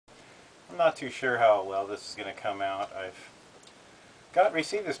I'm not too sure how well this is going to come out. I've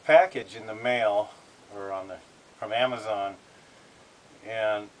received this package in the mail or from Amazon,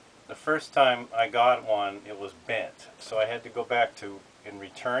 and the first time I got one it was bent, so I had to go back and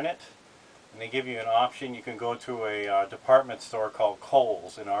return it. And they give you an option. You can go to a department store called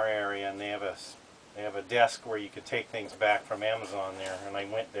Kohl's in our area, and they have a desk where you can take things back from Amazon there. And I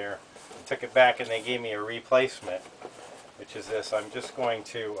went there and took it back, and they gave me a replacement, which is this. I'm just going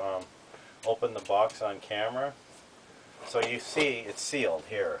to open the box on camera. So you see it's sealed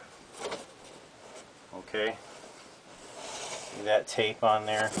here. Okay. See that tape on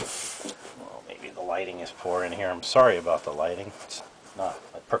there? Well, maybe the lighting is poor in here. I'm sorry about the lighting. It's not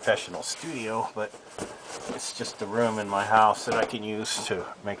a professional studio, but it's just a room in my house that I can use to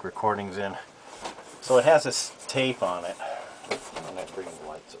make recordings in. So it has this tape on it. I'm going to bring the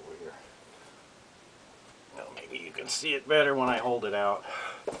lights over here. Well, maybe you can see it better when I hold it out.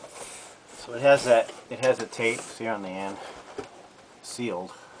 So it has a tape, see on the end,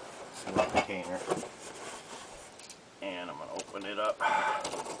 sealed in the container. And I'm going to open it up.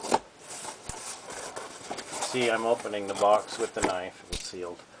 See, I'm opening the box with the knife. It's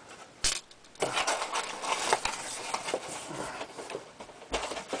sealed.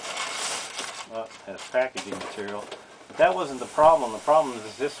 Well, it has packaging material. But that wasn't the problem. The problem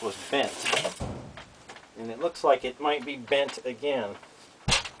is this was bent. And it looks like it might be bent again,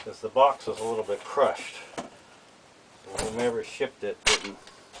 because the box was a little bit crushed. So whomever shipped it didn't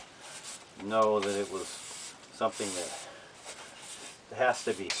know that it was something that has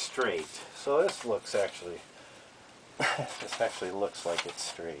to be straight. So this looks actually, looks like it's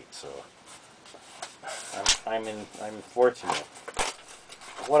straight. So I'm fortunate.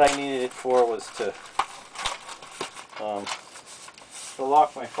 What I needed it for was to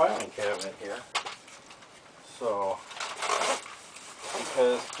lock my filing cabinet here. So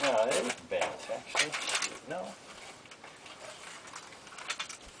because no, it is bent actually. No.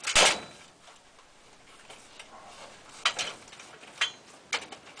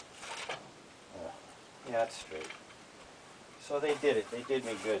 Yeah, it's straight. So they did it. They did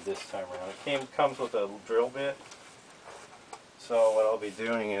me good this time around. It comes with a drill bit. So what I'll be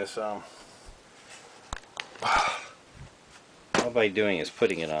doing is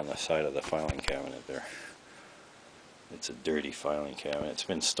putting it on the side of the filing cabinet there. It's a dirty filing cabinet. It's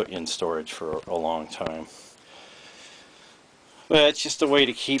been in storage for a long time. But it's just a way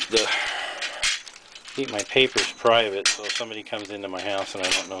to keep my papers private, so if somebody comes into my house and I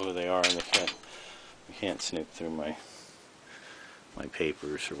don't know who they are and they can't snoop through my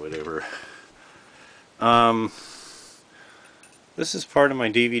papers or whatever. This is part of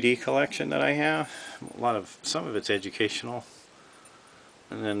my DVD collection that I have. Some of it's educational,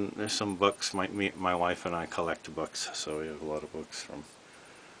 and then there's some books. My wife and I collect books, so we have a lot of books from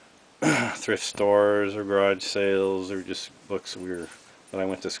thrift stores or garage sales, or just books that I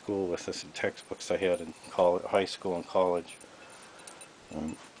went to school with. This is textbooks I had in high school and college.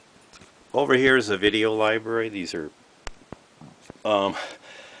 Over here is a video library. These are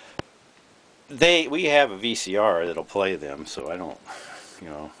we have a VCR that'll play them, so I don't,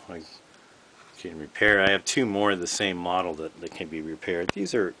 I can repair. I have two more of the same model that can be repaired.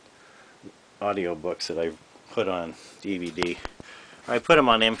 These are audio books that I've put on DVD. I put them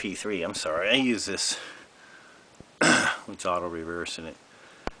on MP3. I'm sorry. I use this. It's auto reverse, and it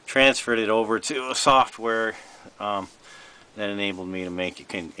transferred it over to a software that enabled me to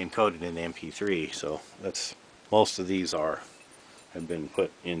encode it into MP3. So that's most of these have been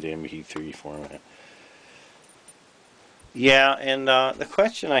put into MP3 format. Yeah, and the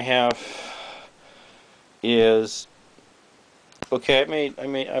question I have is, okay, I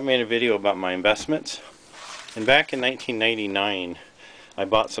made a video about my investments, and back in 1999 I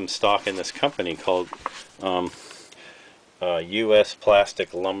bought some stock in this company called U.S.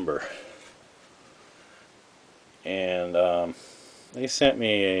 Plastic Lumber, and they sent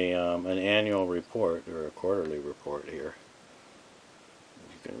me an annual report, or a quarterly report here.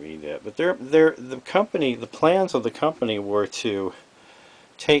 You can read that. But the plans of the company were to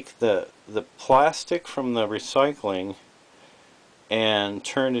take the plastic from the recycling and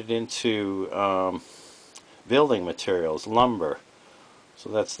turn it into building materials, lumber. So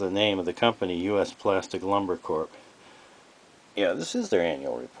that's the name of the company, U.S. Plastic Lumber Corp. Yeah, this is their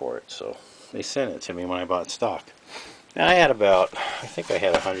annual report, so they sent it to me when I bought stock. And I think I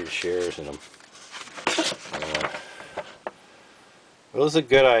had 100 shares in them. It was a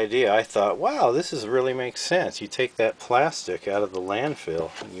good idea. I thought, wow, really makes sense. You take that plastic out of the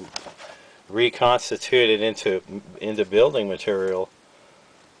landfill and you reconstitute it into building material,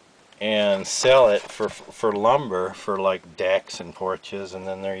 and sell it for lumber for like decks and porches, and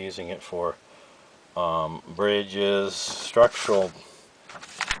then they're using it for bridges, structural.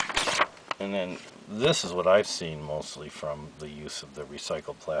 And then this is what I've seen mostly from the use of the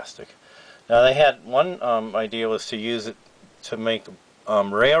recycled plastic. Now they had one idea was to use it to make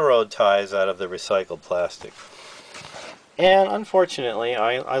railroad ties out of the recycled plastic. And unfortunately,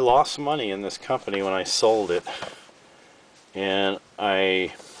 I lost money in this company when I sold it, and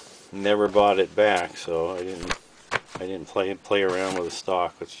I never bought it back. So I didn't play around with the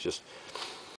stock. It's just